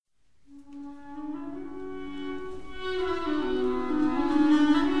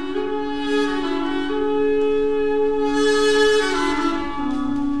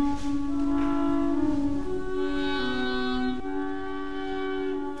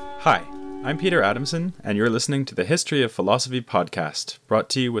Hi, I'm Peter Adamson, and you're listening to the History of Philosophy podcast, brought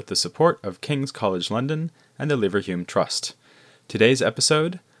to you with the support of King's College London and the Leverhulme Trust. Today's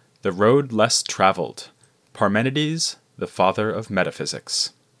episode, The Road Less Travelled, Parmenides, the Father of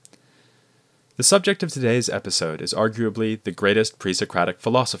Metaphysics. The subject of today's episode is arguably the greatest pre-Socratic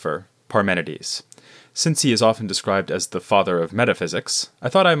philosopher, Parmenides. Since he is often described as the father of metaphysics, I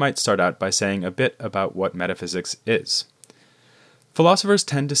thought I might start out by saying a bit about what metaphysics is. Philosophers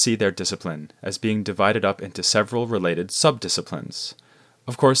tend to see their discipline as being divided up into several related subdisciplines.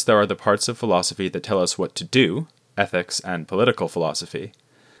 Of course, there are the parts of philosophy that tell us what to do, ethics and political philosophy.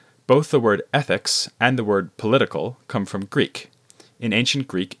 Both the word ethics and the word political come from Greek. In ancient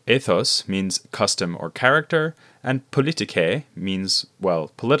Greek, ethos means custom or character, and politike means,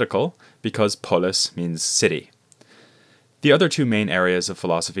 well, political, because polis means city. The other two main areas of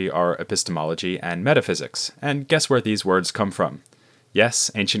philosophy are epistemology and metaphysics, and guess where these words come from?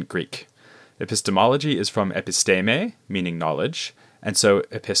 Yes, ancient Greek. Epistemology is from episteme, meaning knowledge, and so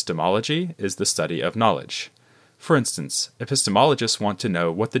epistemology is the study of knowledge. For instance, epistemologists want to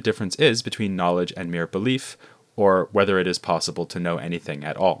know what the difference is between knowledge and mere belief, or whether it is possible to know anything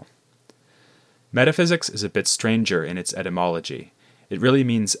at all. Metaphysics is a bit stranger in its etymology. It really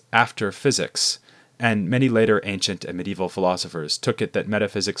means after physics, and many later ancient and medieval philosophers took it that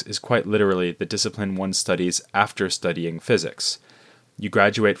metaphysics is quite literally the discipline one studies after studying physics. You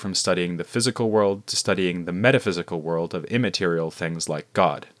graduate from studying the physical world to studying the metaphysical world of immaterial things like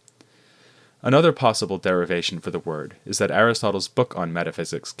God. Another possible derivation for the word is that Aristotle's book on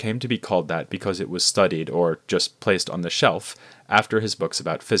metaphysics came to be called that because it was studied, or just placed on the shelf, after his books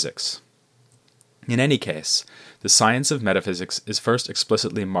about physics. In any case, the science of metaphysics is first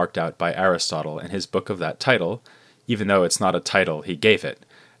explicitly marked out by Aristotle in his book of that title, even though it's not a title he gave it.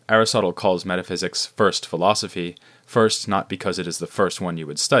 Aristotle calls metaphysics first philosophy, first not because it is the first one you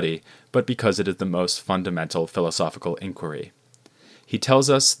would study, but because it is the most fundamental philosophical inquiry. He tells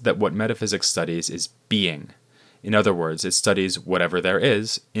us that what metaphysics studies is being. In other words, it studies whatever there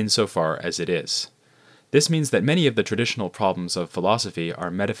is, insofar as it is. This means that many of the traditional problems of philosophy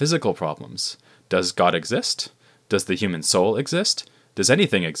are metaphysical problems. Does God exist? Does the human soul exist? Does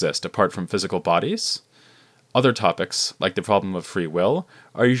anything exist apart from physical bodies? Other topics, like the problem of free will,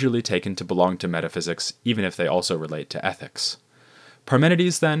 are usually taken to belong to metaphysics, even if they also relate to ethics.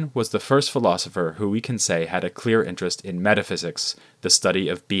 Parmenides, then, was the first philosopher who we can say had a clear interest in metaphysics, the study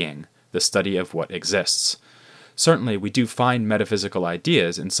of being, the study of what exists. Certainly, we do find metaphysical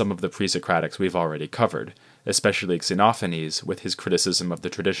ideas in some of the pre-Socratics we've already covered, especially Xenophanes with his criticism of the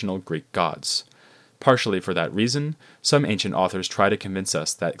traditional Greek gods. Partially for that reason, some ancient authors try to convince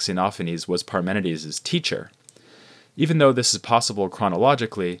us that Xenophanes was Parmenides' teacher. Even though this is possible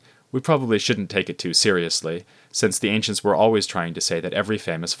chronologically, we probably shouldn't take it too seriously, since the ancients were always trying to say that every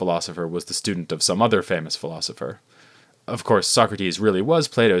famous philosopher was the student of some other famous philosopher. Of course, Socrates really was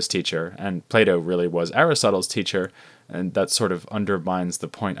Plato's teacher, and Plato really was Aristotle's teacher, and that sort of undermines the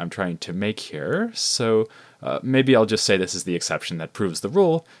point I'm trying to make here, so maybe I'll just say this is the exception that proves the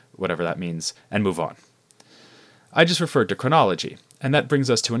rule, whatever that means, and move on. I just referred to chronology, and that brings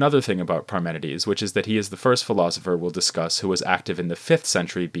us to another thing about Parmenides, which is that he is the first philosopher we'll discuss who was active in the 5th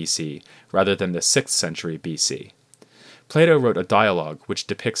century BC, rather than the 6th century BC. Plato wrote a dialogue which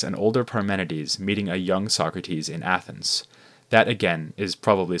depicts an older Parmenides meeting a young Socrates in Athens. That, again, is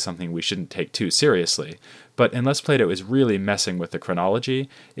probably something we shouldn't take too seriously, but unless Plato is really messing with the chronology,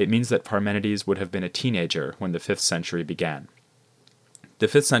 it means that Parmenides would have been a teenager when the 5th century began. The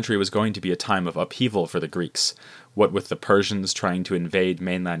 5th century was going to be a time of upheaval for the Greeks, what with the Persians trying to invade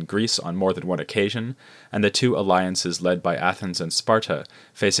mainland Greece on more than one occasion, and the two alliances led by Athens and Sparta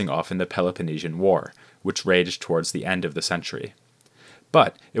facing off in the Peloponnesian War, which raged towards the end of the century.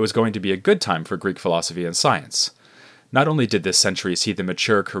 But it was going to be a good time for Greek philosophy and science. Not only did this century see the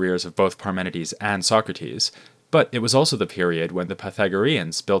mature careers of both Parmenides and Socrates, but it was also the period when the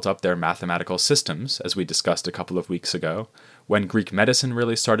Pythagoreans built up their mathematical systems, as we discussed a couple of weeks ago, when Greek medicine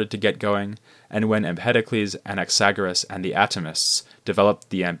really started to get going, and when Empedocles, Anaxagoras, and the atomists developed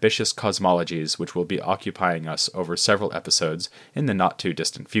the ambitious cosmologies which will be occupying us over several episodes in the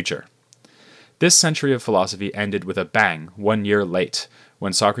not-too-distant future. This century of philosophy ended with a bang 1 year late,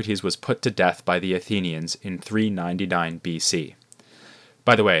 when Socrates was put to death by the Athenians in 399 BC.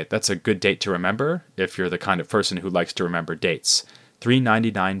 By the way, that's a good date to remember, if you're the kind of person who likes to remember dates.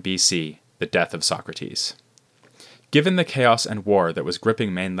 399 BC, the death of Socrates. Given the chaos and war that was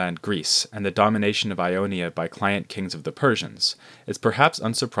gripping mainland Greece and the domination of Ionia by client kings of the Persians, it's perhaps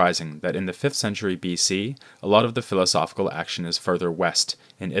unsurprising that in the 5th century BC, a lot of the philosophical action is further west,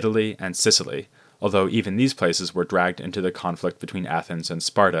 in Italy and Sicily, although even these places were dragged into the conflict between Athens and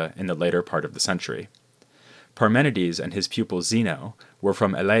Sparta in the later part of the century. Parmenides and his pupil Zeno were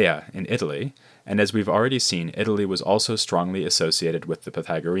from Elea in Italy, and as we've already seen, Italy was also strongly associated with the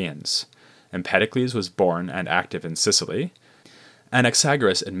Pythagoreans. Empedocles was born and active in Sicily.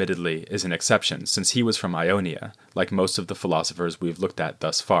 Anaxagoras, admittedly, is an exception, since he was from Ionia, like most of the philosophers we've looked at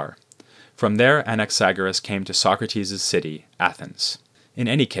thus far. From there, Anaxagoras came to Socrates' city, Athens. In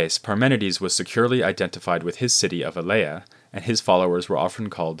any case, Parmenides was securely identified with his city of Elea, and his followers were often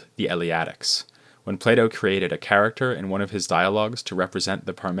called the Eleatics. When Plato created a character in one of his dialogues to represent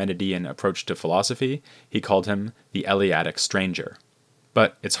the Parmenidean approach to philosophy, he called him the Eleatic stranger.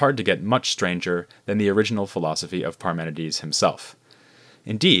 But it's hard to get much stranger than the original philosophy of Parmenides himself.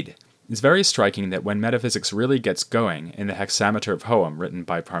 Indeed, it's very striking that when metaphysics really gets going in the hexameter poem written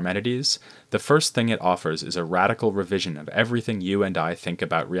by Parmenides, the first thing it offers is a radical revision of everything you and I think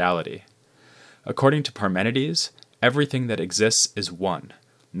about reality. According to Parmenides, everything that exists is one.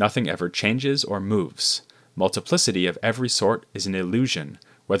 Nothing ever changes or moves. Multiplicity of every sort is an illusion,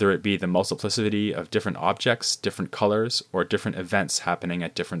 whether it be the multiplicity of different objects, different colors, or different events happening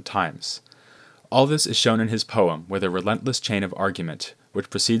at different times. All this is shown in his poem with a relentless chain of argument, which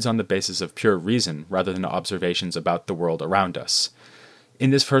proceeds on the basis of pure reason rather than observations about the world around us.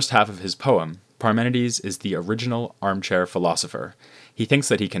 In this first half of his poem, Parmenides is the original armchair philosopher. He thinks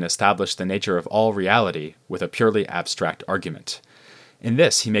that he can establish the nature of all reality with a purely abstract argument. In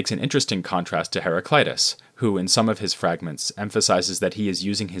this, he makes an interesting contrast to Heraclitus, who, in some of his fragments, emphasizes that he is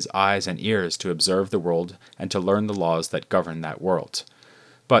using his eyes and ears to observe the world and to learn the laws that govern that world.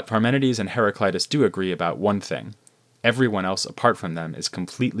 But Parmenides and Heraclitus do agree about one thing. Everyone else apart from them is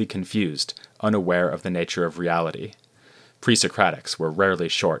completely confused, unaware of the nature of reality. Pre-Socratics were rarely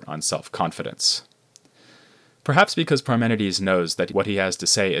short on self-confidence. Perhaps because Parmenides knows that what he has to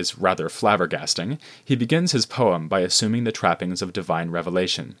say is rather flabbergasting, he begins his poem by assuming the trappings of divine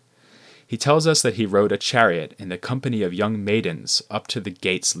revelation. He tells us that he rode a chariot in the company of young maidens up to the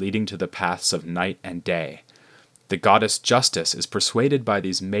gates leading to the paths of night and day. The goddess Justice is persuaded by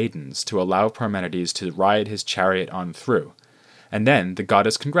these maidens to allow Parmenides to ride his chariot on through, and then the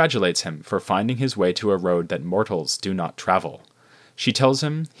goddess congratulates him for finding his way to a road that mortals do not travel. She tells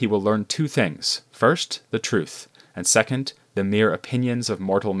him he will learn two things: first, the truth, and second, the mere opinions of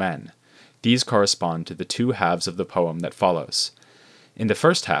mortal men. These correspond to the two halves of the poem that follows. In the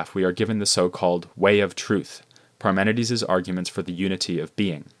first half, we are given the so-called way of truth, Parmenides' arguments for the unity of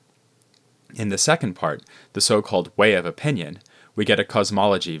being. In the second part, the so-called way of opinion, we get a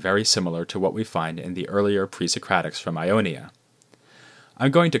cosmology very similar to what we find in the earlier pre-Socratics from Ionia.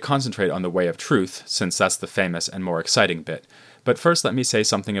 I'm going to concentrate on the way of truth, since that's the famous and more exciting bit, but first let me say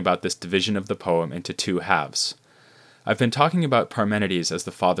something about this division of the poem into two halves. I've been talking about Parmenides as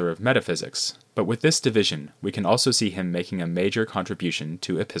the father of metaphysics, but with this division, we can also see him making a major contribution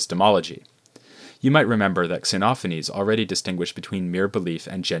to epistemology. You might remember that Xenophanes already distinguished between mere belief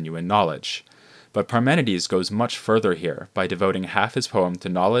and genuine knowledge. But Parmenides goes much further here by devoting half his poem to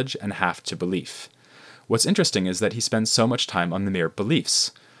knowledge and half to belief. What's interesting is that he spends so much time on the mere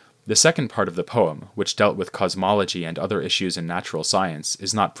beliefs. The second part of the poem, which dealt with cosmology and other issues in natural science,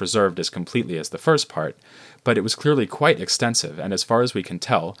 is not preserved as completely as the first part, but it was clearly quite extensive and, as far as we can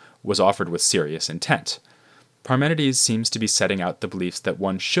tell, was offered with serious intent. Parmenides seems to be setting out the beliefs that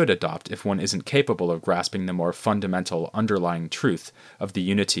one should adopt if one isn't capable of grasping the more fundamental underlying truth of the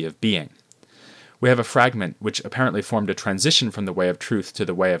unity of being. We have a fragment which apparently formed a transition from the way of truth to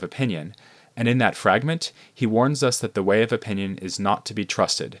the way of opinion, and in that fragment, he warns us that the way of opinion is not to be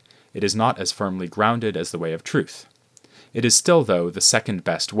trusted. It is not as firmly grounded as the way of truth. It is still, though, the second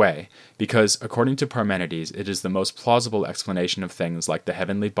best way, because, according to Parmenides, it is the most plausible explanation of things like the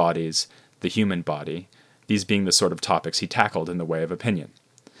heavenly bodies, the human body, these being the sort of topics he tackled in the way of opinion.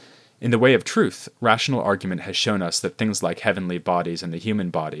 In the way of truth, rational argument has shown us that things like heavenly bodies and the human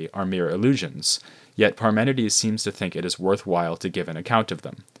body are mere illusions, yet Parmenides seems to think it is worthwhile to give an account of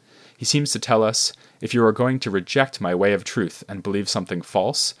them. He seems to tell us, if you are going to reject my way of truth and believe something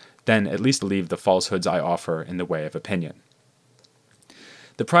false, then at least believe the falsehoods I offer in the way of opinion.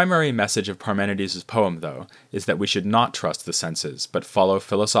 The primary message of Parmenides' poem, though, is that we should not trust the senses, but follow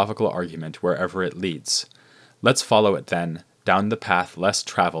philosophical argument wherever it leads. Let's follow it, then, down the path less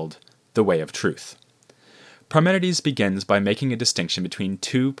traveled, the way of truth. Parmenides begins by making a distinction between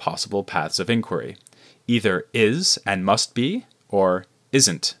two possible paths of inquiry, either is and must be, or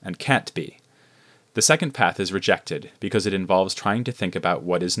isn't and can't be. The second path is rejected because it involves trying to think about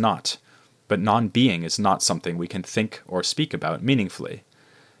what is not, but non-being is not something we can think or speak about meaningfully.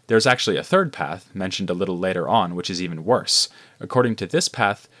 There's actually a third path, mentioned a little later on, which is even worse. According to this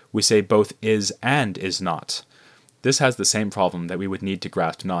path, we say both is and is not. This has the same problem that we would need to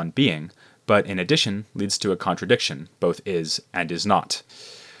grasp non-being, but in addition leads to a contradiction, both is and is not.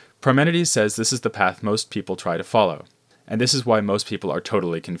 Parmenides says this is the path most people try to follow, and this is why most people are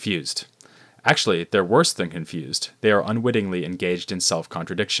totally confused. Actually, they're worse than confused. They are unwittingly engaged in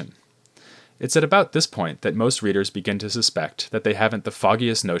self-contradiction. It's at about this point that most readers begin to suspect that they haven't the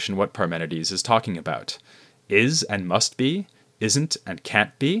foggiest notion what Parmenides is talking about. Is and must be? Isn't and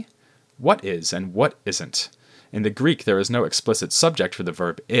can't be? What is and what isn't? In the Greek, there is no explicit subject for the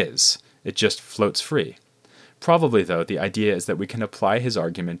verb is. It just floats free. Probably, though, the idea is that we can apply his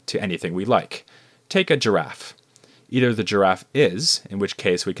argument to anything we like. Take a giraffe. Either the giraffe is, in which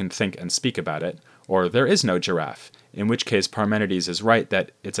case we can think and speak about it, or there is no giraffe, in which case Parmenides is right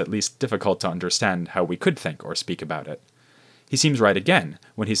that it's at least difficult to understand how we could think or speak about it. He seems right again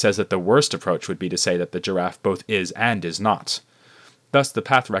when he says that the worst approach would be to say that the giraffe both is and is not. Thus, the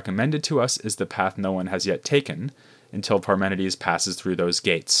path recommended to us is the path no one has yet taken, until Parmenides passes through those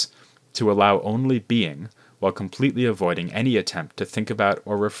gates, to allow only being, while completely avoiding any attempt to think about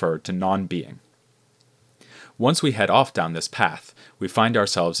or refer to non-being. Once we head off down this path, we find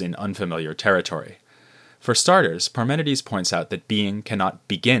ourselves in unfamiliar territory. For starters, Parmenides points out that being cannot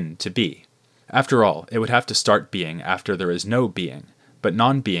begin to be. After all, it would have to start being after there is no being, but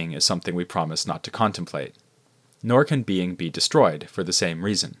non-being is something we promise not to contemplate. Nor can being be destroyed for the same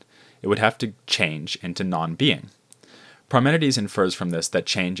reason. It would have to change into non-being. Parmenides infers from this that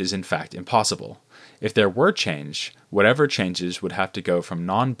change is in fact impossible. If there were change, whatever changes would have to go from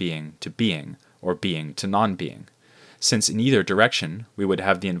non-being to being, or being to non-being. Since in either direction we would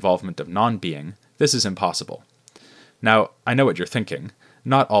have the involvement of non-being, this is impossible. Now, I know what you're thinking.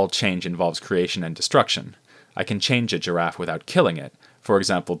 Not all change involves creation and destruction. I can change a giraffe without killing it, for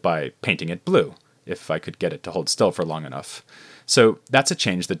example by painting it blue, if I could get it to hold still for long enough. So that's a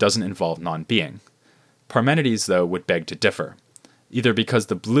change that doesn't involve non-being. Parmenides, though, would beg to differ, either because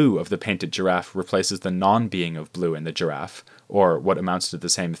the blue of the painted giraffe replaces the non-being of blue in the giraffe, or what amounts to the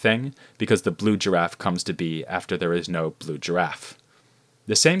same thing, because the blue giraffe comes to be after there is no blue giraffe.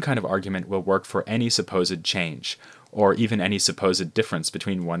 The same kind of argument will work for any supposed change, or even any supposed difference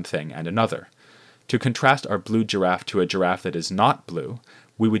between one thing and another. To contrast our blue giraffe to a giraffe that is not blue,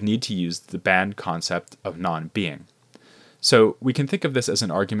 we would need to use the banned concept of non-being. So we can think of this as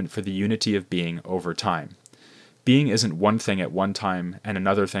an argument for the unity of being over time. Being isn't one thing at one time and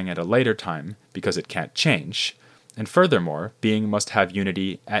another thing at a later time because it can't change. And furthermore, being must have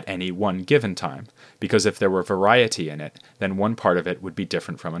unity at any one given time, because if there were variety in it, then one part of it would be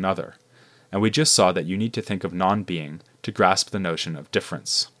different from another. And we just saw that you need to think of non-being to grasp the notion of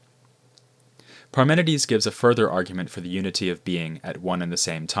difference. Parmenides gives a further argument for the unity of being at one and the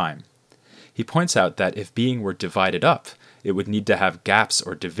same time. He points out that if being were divided up, it would need to have gaps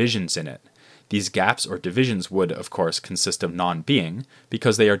or divisions in it. These gaps or divisions would, of course, consist of non-being,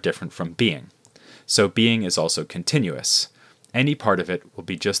 because they are different from being. So being is also continuous. Any part of it will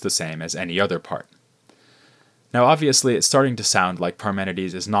be just the same as any other part. Now obviously it's starting to sound like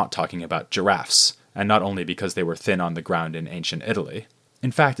Parmenides is not talking about giraffes, and not only because they were thin on the ground in ancient Italy.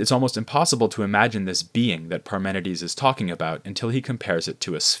 In fact, it's almost impossible to imagine this being that Parmenides is talking about until he compares it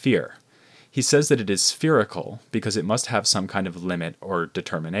to a sphere. He says that it is spherical because it must have some kind of limit or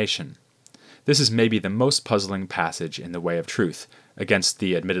determination. This is maybe the most puzzling passage in The Way of Truth, against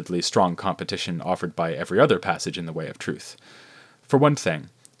the admittedly strong competition offered by every other passage in The Way of Truth. For one thing,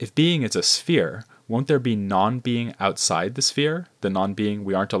 if being is a sphere, won't there be non-being outside the sphere, the non-being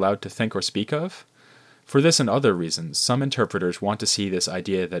we aren't allowed to think or speak of? For this and other reasons, some interpreters want to see this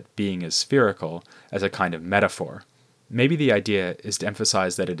idea that being is spherical as a kind of metaphor. Maybe the idea is to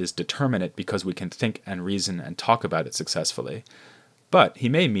emphasize that it is determinate because we can think and reason and talk about it successfully. But he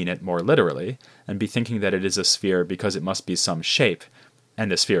may mean it more literally, and be thinking that it is a sphere because it must be some shape, and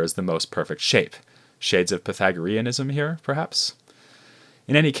the sphere is the most perfect shape. Shades of Pythagoreanism here, perhaps?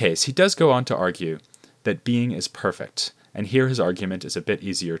 In any case, he does go on to argue that being is perfect, and here his argument is a bit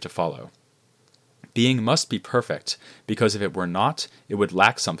easier to follow. Being must be perfect, because if it were not, it would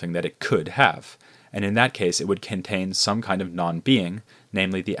lack something that it could have, and in that case it would contain some kind of non-being,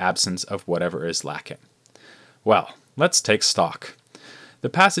 namely the absence of whatever is lacking. Well, let's take stock. The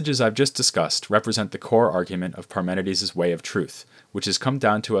passages I've just discussed represent the core argument of Parmenides' Way of Truth, which has come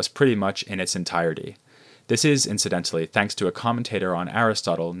down to us pretty much in its entirety. This is, incidentally, thanks to a commentator on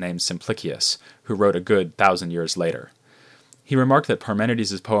Aristotle named Simplicius, who wrote a good 1,000 years later. He remarked that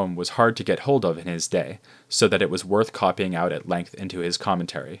Parmenides' poem was hard to get hold of in his day, so that it was worth copying out at length into his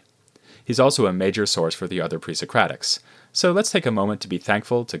commentary. He's also a major source for the other pre-Socratics, so let's take a moment to be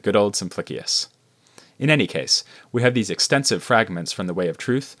thankful to good old Simplicius. In any case, we have these extensive fragments from the Way of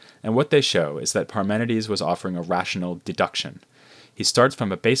Truth, and what they show is that Parmenides was offering a rational deduction. He starts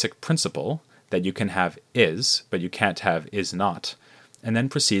from a basic principle that you can have is, but you can't have is not, and then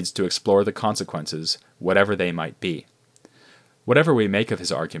proceeds to explore the consequences, whatever they might be. Whatever we make of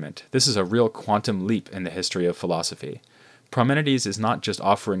his argument, this is a real quantum leap in the history of philosophy. Parmenides is not just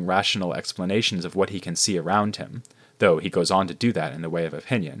offering rational explanations of what he can see around him, though he goes on to do that in the Way of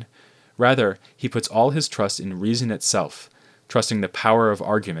Opinion. Rather, he puts all his trust in reason itself, trusting the power of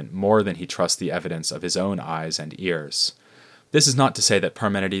argument more than he trusts the evidence of his own eyes and ears. This is not to say that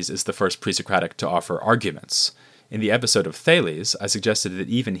Parmenides is the first pre-Socratic to offer arguments. In the episode of Thales, I suggested that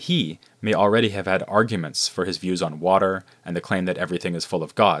even he may already have had arguments for his views on water and the claim that everything is full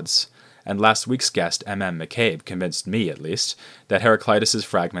of gods, and last week's guest M.M. McCabe convinced me, at least, that Heraclitus's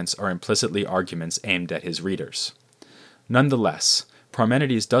fragments are implicitly arguments aimed at his readers. Nonetheless,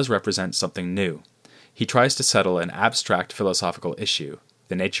 Parmenides does represent something new. He tries to settle an abstract philosophical issue,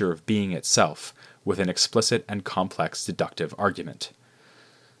 the nature of being itself, with an explicit and complex deductive argument.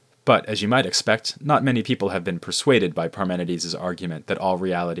 But, as you might expect, not many people have been persuaded by Parmenides' argument that all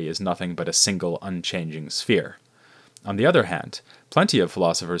reality is nothing but a single unchanging sphere. On the other hand, plenty of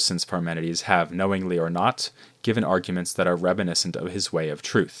philosophers since Parmenides have, knowingly or not, given arguments that are reminiscent of his Way of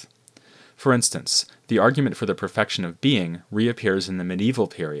Truth. For instance, the argument for the perfection of being reappears in the medieval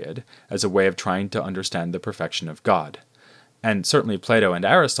period as a way of trying to understand the perfection of God. And certainly Plato and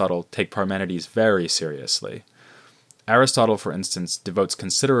Aristotle take Parmenides very seriously. Aristotle, for instance, devotes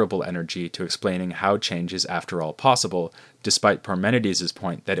considerable energy to explaining how change is after all possible, despite Parmenides'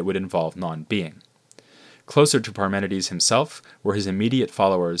 point that it would involve non-being. Closer to Parmenides himself were his immediate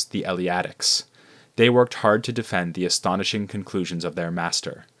followers, the Eleatics. They worked hard to defend the astonishing conclusions of their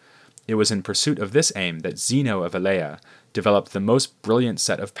master. It was in pursuit of this aim that Zeno of Elea developed the most brilliant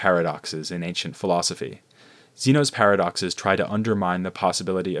set of paradoxes in ancient philosophy. Zeno's paradoxes try to undermine the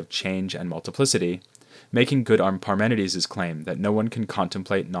possibility of change and multiplicity, making good on Parmenides' claim that no one can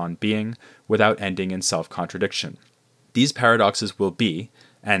contemplate non-being without ending in self-contradiction. These paradoxes will be,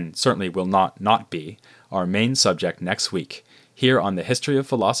 and certainly will not be, our main subject next week, here on the History of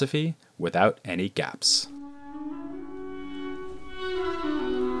Philosophy without any gaps.